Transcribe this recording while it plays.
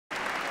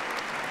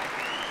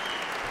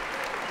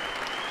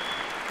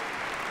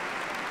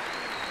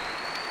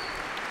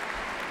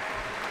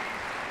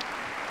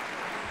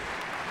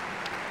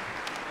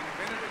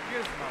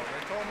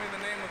told me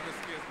the name of this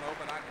gizmo,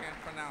 but I can't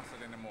pronounce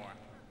it anymore.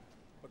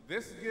 But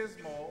this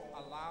gizmo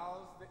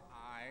allows the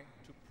eye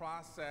to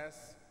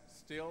process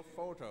still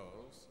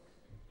photos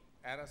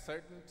at a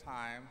certain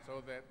time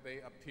so that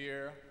they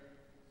appear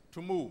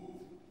to move.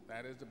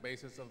 That is the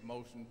basis of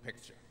motion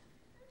picture.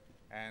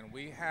 And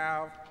we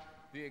have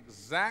the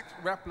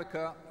exact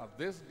replica of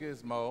this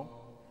gizmo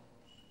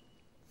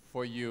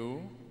for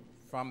you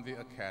from the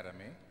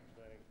Academy.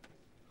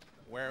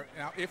 Where,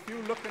 now, if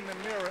you look in the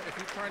mirror, if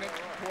you turn it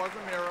towards the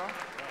mirror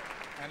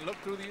and look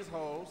through these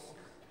holes,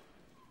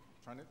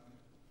 turn it,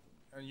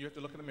 and you have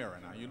to look in the mirror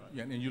now.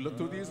 And you look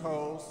through these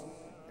holes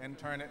and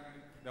turn it,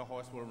 the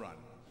horse will run.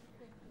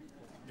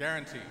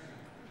 Guaranteed.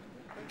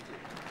 Thank you.